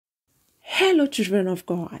Hello, children of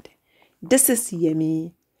God. This is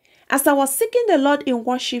Yemi. As I was seeking the Lord in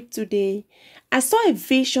worship today, I saw a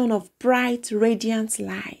vision of bright, radiant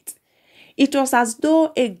light. It was as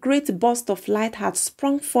though a great burst of light had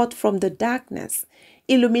sprung forth from the darkness,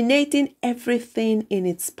 illuminating everything in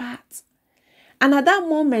its path. And at that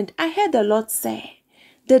moment, I heard the Lord say,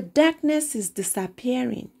 "The darkness is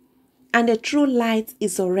disappearing, and the true light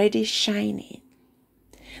is already shining."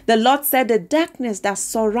 The Lord said the darkness that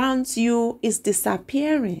surrounds you is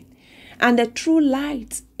disappearing, and the true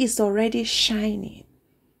light is already shining.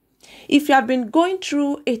 If you have been going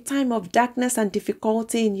through a time of darkness and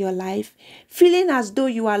difficulty in your life, feeling as though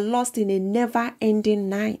you are lost in a never-ending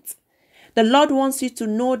night, the Lord wants you to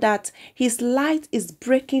know that His light is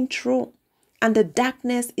breaking through and the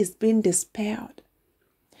darkness is being dispelled.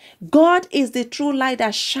 God is the true light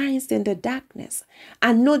that shines in the darkness,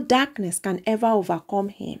 and no darkness can ever overcome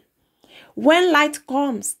Him. When light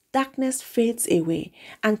comes, darkness fades away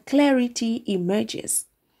and clarity emerges.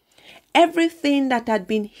 Everything that had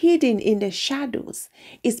been hidden in the shadows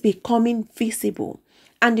is becoming visible,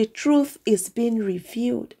 and the truth is being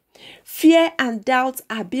revealed. Fear and doubt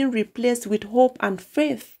are being replaced with hope and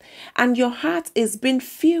faith, and your heart is being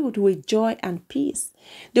filled with joy and peace.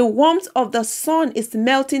 The warmth of the sun is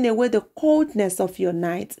melting away the coldness of your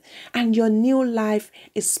night, and your new life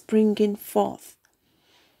is springing forth.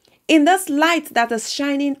 In this light that is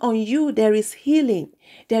shining on you, there is healing,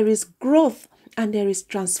 there is growth, and there is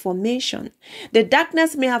transformation. The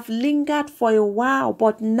darkness may have lingered for a while,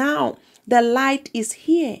 but now the light is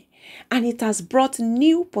here, and it has brought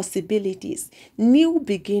new possibilities, new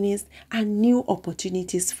beginnings, and new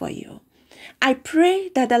opportunities for you. I pray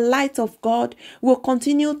that the light of God will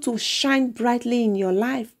continue to shine brightly in your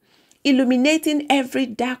life, illuminating every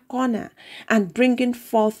dark corner and bringing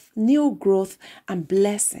forth new growth and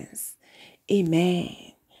blessings.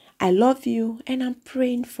 Amen. I love you and I'm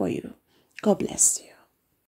praying for you. God bless you.